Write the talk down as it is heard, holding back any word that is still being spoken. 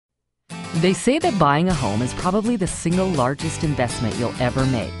They say that buying a home is probably the single largest investment you'll ever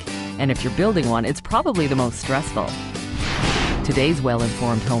make. And if you're building one, it's probably the most stressful. Today's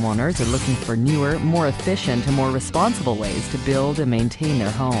well-informed homeowners are looking for newer, more efficient, and more responsible ways to build and maintain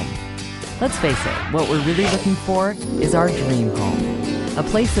their home. Let's face it, what we're really looking for is our dream home. A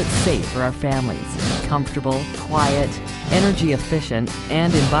place that's safe for our families, comfortable, quiet, energy efficient,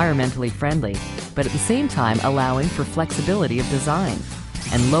 and environmentally friendly, but at the same time allowing for flexibility of design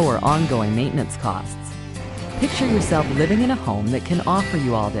and lower ongoing maintenance costs. Picture yourself living in a home that can offer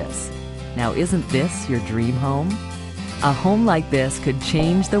you all this. Now, isn't this your dream home? A home like this could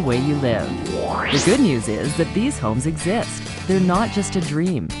change the way you live. The good news is that these homes exist. They're not just a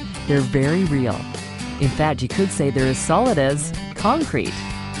dream. They're very real. In fact, you could say they're as solid as concrete.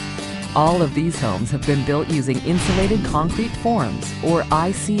 All of these homes have been built using Insulated Concrete Forms, or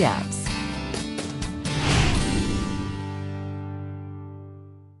ICFs.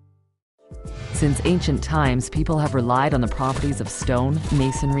 Since ancient times, people have relied on the properties of stone,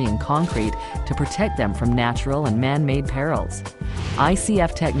 masonry, and concrete to protect them from natural and man-made perils.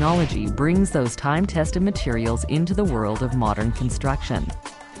 ICF technology brings those time-tested materials into the world of modern construction.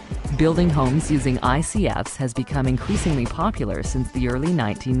 Building homes using ICFs has become increasingly popular since the early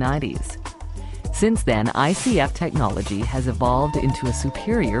 1990s. Since then, ICF technology has evolved into a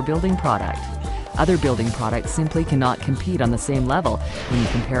superior building product. Other building products simply cannot compete on the same level when you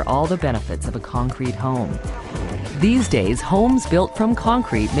compare all the benefits of a concrete home. These days, homes built from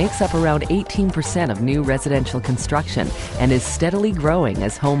concrete makes up around 18% of new residential construction and is steadily growing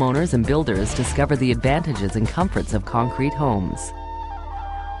as homeowners and builders discover the advantages and comforts of concrete homes.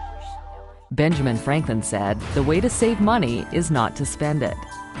 Benjamin Franklin said, "The way to save money is not to spend it."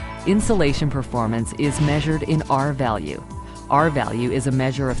 Insulation performance is measured in R value. R value is a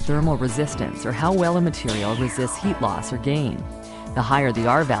measure of thermal resistance, or how well a material resists heat loss or gain. The higher the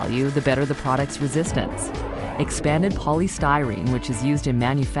R value, the better the product's resistance. Expanded polystyrene, which is used in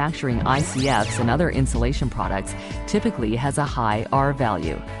manufacturing ICFs and other insulation products, typically has a high R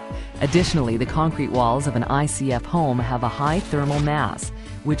value. Additionally, the concrete walls of an ICF home have a high thermal mass,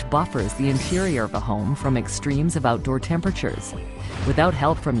 which buffers the interior of a home from extremes of outdoor temperatures. Without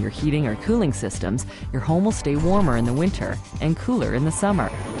help from your heating or cooling systems, your home will stay warmer in the winter and cooler in the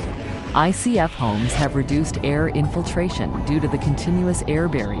summer. ICF homes have reduced air infiltration due to the continuous air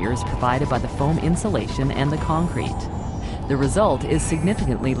barriers provided by the foam insulation and the concrete. The result is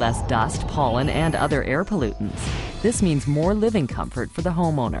significantly less dust, pollen, and other air pollutants. This means more living comfort for the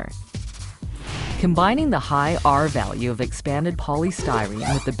homeowner. Combining the high R value of expanded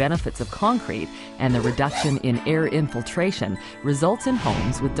polystyrene with the benefits of concrete and the reduction in air infiltration results in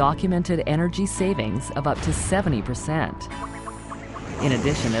homes with documented energy savings of up to 70%. In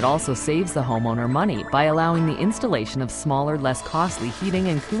addition, it also saves the homeowner money by allowing the installation of smaller, less costly heating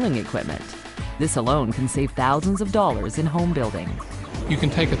and cooling equipment. This alone can save thousands of dollars in home building. You can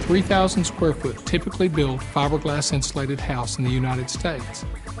take a 3,000 square foot typically built fiberglass insulated house in the United States,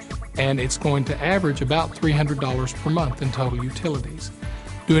 and it's going to average about $300 per month in total utilities.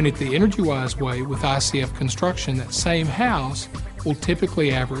 Doing it the energy-wise way with ICF construction, that same house will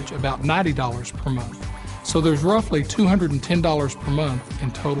typically average about $90 per month. So there's roughly $210 per month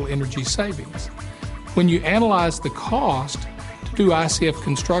in total energy savings. When you analyze the cost to do ICF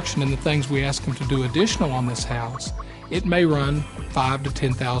construction and the things we ask them to do additional on this house, it may run $5,000 to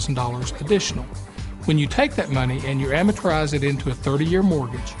 $10,000 additional. When you take that money and you amortize it into a 30-year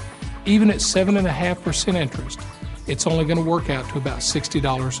mortgage, even at 7.5% interest, it's only going to work out to about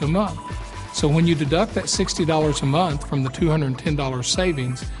 $60 a month. So when you deduct that $60 a month from the $210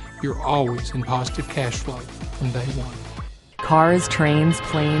 savings, you're always in positive cash flow from day one. Cars, trains,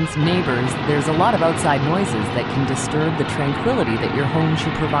 planes, neighbors, there's a lot of outside noises that can disturb the tranquility that your home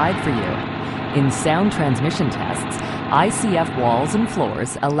should provide for you. In sound transmission tests, ICF walls and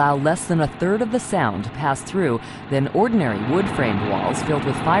floors allow less than a third of the sound to pass through than ordinary wood-framed walls filled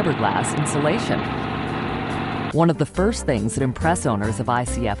with fiberglass insulation. One of the first things that impress owners of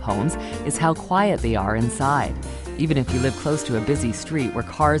ICF homes is how quiet they are inside. Even if you live close to a busy street where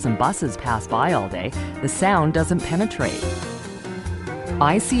cars and buses pass by all day, the sound doesn't penetrate.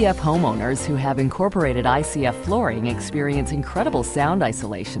 ICF homeowners who have incorporated ICF flooring experience incredible sound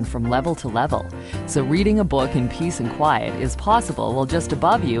isolation from level to level. So reading a book in peace and quiet is possible while just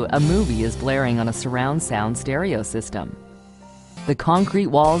above you a movie is blaring on a surround sound stereo system. The concrete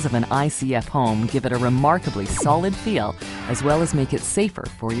walls of an ICF home give it a remarkably solid feel, as well as make it safer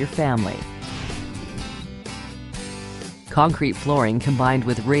for your family. Concrete flooring combined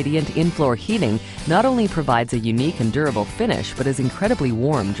with radiant in-floor heating not only provides a unique and durable finish, but is incredibly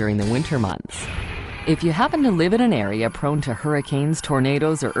warm during the winter months. If you happen to live in an area prone to hurricanes,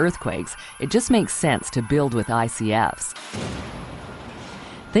 tornadoes, or earthquakes, it just makes sense to build with ICFs.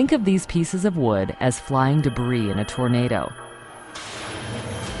 Think of these pieces of wood as flying debris in a tornado.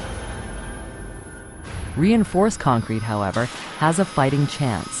 Reinforced concrete, however, has a fighting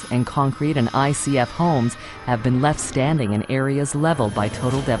chance, and concrete and ICF homes have been left standing in areas leveled by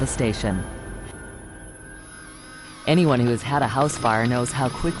total devastation. Anyone who has had a house fire knows how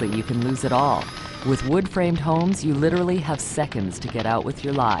quickly you can lose it all. With wood-framed homes, you literally have seconds to get out with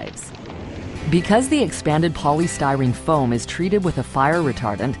your lives. Because the expanded polystyrene foam is treated with a fire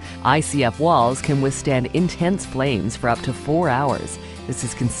retardant, ICF walls can withstand intense flames for up to 4 hours. This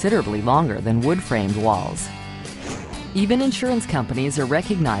is considerably longer than wood-framed walls. Even insurance companies are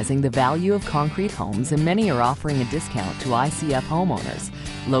recognizing the value of concrete homes, and many are offering a discount to ICF homeowners.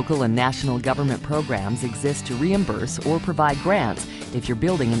 Local and national government programs exist to reimburse or provide grants if you're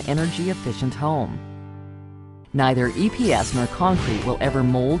building an energy-efficient home. Neither EPS nor concrete will ever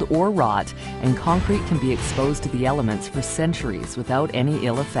mold or rot, and concrete can be exposed to the elements for centuries without any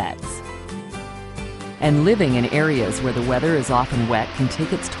ill effects. And living in areas where the weather is often wet can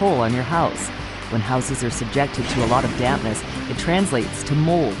take its toll on your house. When houses are subjected to a lot of dampness, it translates to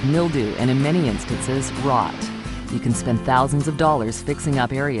mold, mildew, and in many instances, rot. You can spend thousands of dollars fixing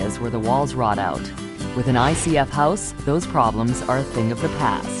up areas where the walls rot out. With an ICF house, those problems are a thing of the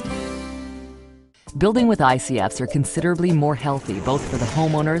past. Building with ICFs are considerably more healthy, both for the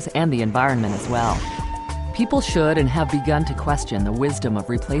homeowners and the environment as well. People should and have begun to question the wisdom of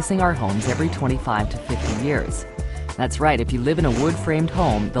replacing our homes every 25 to 50 years. That's right, if you live in a wood-framed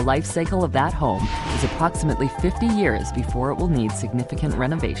home, the life cycle of that home is approximately 50 years before it will need significant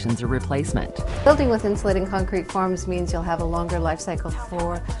renovations or replacement. Building with insulated concrete forms means you'll have a longer life cycle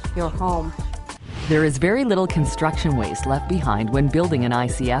for your home. There is very little construction waste left behind when building an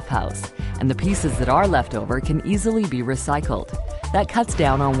ICF house, and the pieces that are left over can easily be recycled. That cuts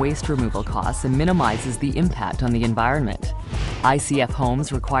down on waste removal costs and minimizes the impact on the environment. ICF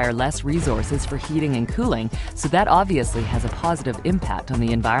homes require less resources for heating and cooling, so that obviously has a positive impact on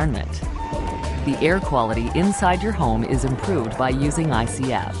the environment. The air quality inside your home is improved by using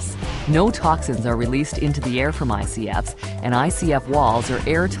ICFs. No toxins are released into the air from ICFs, and ICF walls are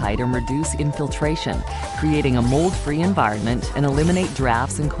airtight and reduce infiltration, creating a mold-free environment and eliminate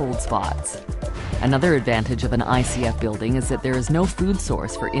drafts and cold spots. Another advantage of an ICF building is that there is no food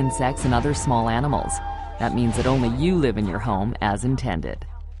source for insects and other small animals. That means that only you live in your home as intended.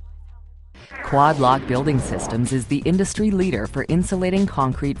 Quad Lock Building Systems is the industry leader for insulating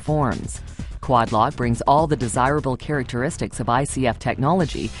concrete forms. Quad Lock brings all the desirable characteristics of ICF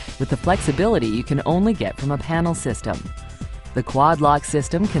technology with the flexibility you can only get from a panel system. The Quad Lock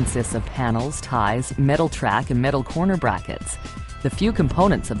system consists of panels, ties, metal track, and metal corner brackets. The few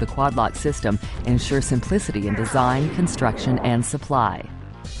components of the Quad Lock system ensure simplicity in design, construction, and supply.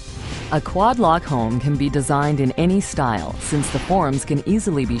 A Quad Lock home can be designed in any style, since the forms can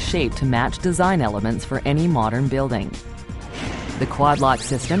easily be shaped to match design elements for any modern building. The Quad Lock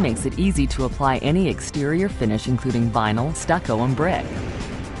system makes it easy to apply any exterior finish, including vinyl, stucco, and brick.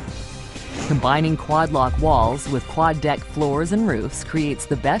 Combining Quad Lock walls with quad deck floors and roofs creates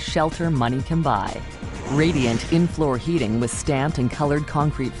the best shelter money can buy. Radiant in-floor heating with stamped and colored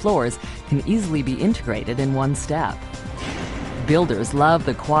concrete floors can easily be integrated in one step. Builders love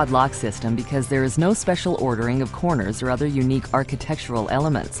the Quad Lock system because there is no special ordering of corners or other unique architectural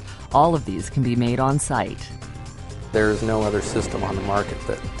elements. All of these can be made on site. There is no other system on the market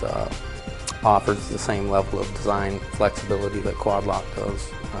that offers the same level of design flexibility that Quad Lock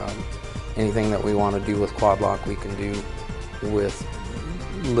does. Anything that we want to do with Quad Lock, we can do with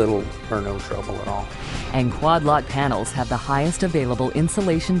little or no trouble at all. And Quad Lock panels have the highest available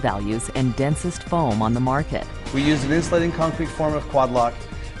insulation values and densest foam on the market. We used an insulating concrete form of Quad Lock.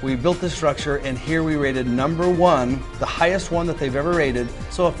 We built this structure, and here we rated #1, the highest one that they've ever rated.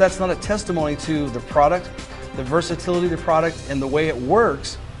 So if that's not a testimony to the product, the versatility of the product, and the way it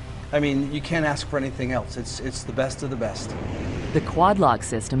works, I mean, you can't ask for anything else. It's the best of the best. The Quad Lock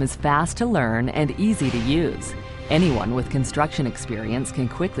system is fast to learn and easy to use. Anyone with construction experience can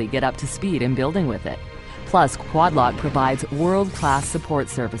quickly get up to speed in building with it. Plus, Quad Lock provides world-class support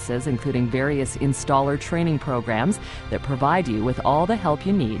services, including various installer training programs that provide you with all the help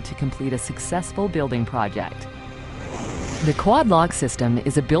you need to complete a successful building project. The Quad Lock system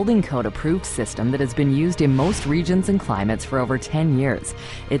is a building code approved system that has been used in most regions and climates for over 10 years.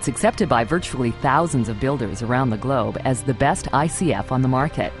 It's accepted by virtually thousands of builders around the globe as the best ICF on the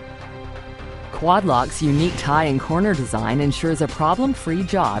market. Quad Lock's unique tie and corner design ensures a problem-free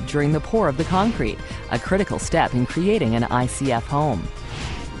job during the pour of the concrete, a critical step in creating an ICF home.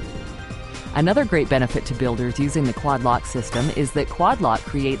 Another great benefit to builders using the quad lock system is that quad lock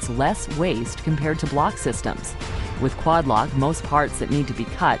creates less waste compared to block systems. With quad lock, most parts that need to be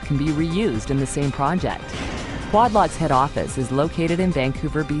cut can be reused in the same project. Quad Lock's head office is located in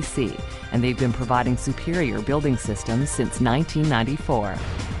Vancouver, BC, and they've been providing superior building systems since 1994.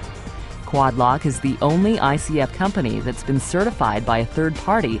 Quad Lock is the only ICF company that's been certified by a third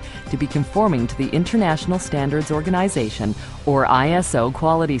party to be conforming to the International Standards Organization, or ISO,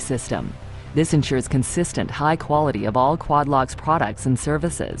 quality system. This ensures consistent, high quality of all Quad Lock's products and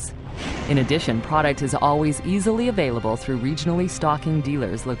services. In addition, product is always easily available through regionally stocking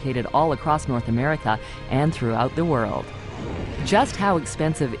dealers located all across North America and throughout the world. Just how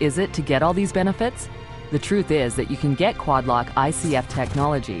expensive is it to get all these benefits? The truth is that you can get Quad Lock ICF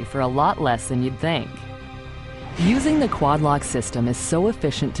technology for a lot less than you'd think. Using the Quad Lock system is so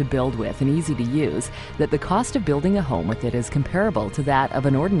efficient to build with and easy to use that the cost of building a home with it is comparable to that of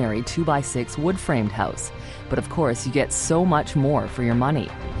an ordinary 2x6 wood-framed house. But of course, you get so much more for your money.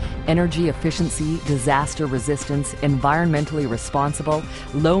 Energy efficiency, disaster resistance, environmentally responsible,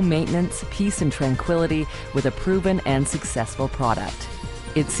 low maintenance, peace and tranquility with a proven and successful product.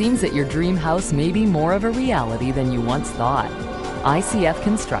 It seems that your dream house may be more of a reality than you once thought. ICF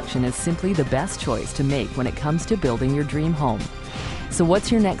Construction is simply the best choice to make when it comes to building your dream home. So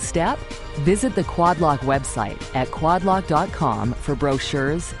what's your next step? Visit the Quad Lock website at quadlock.com for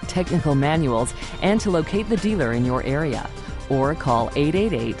brochures, technical manuals, and to locate the dealer in your area. Or call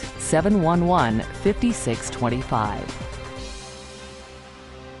 888-711-5625.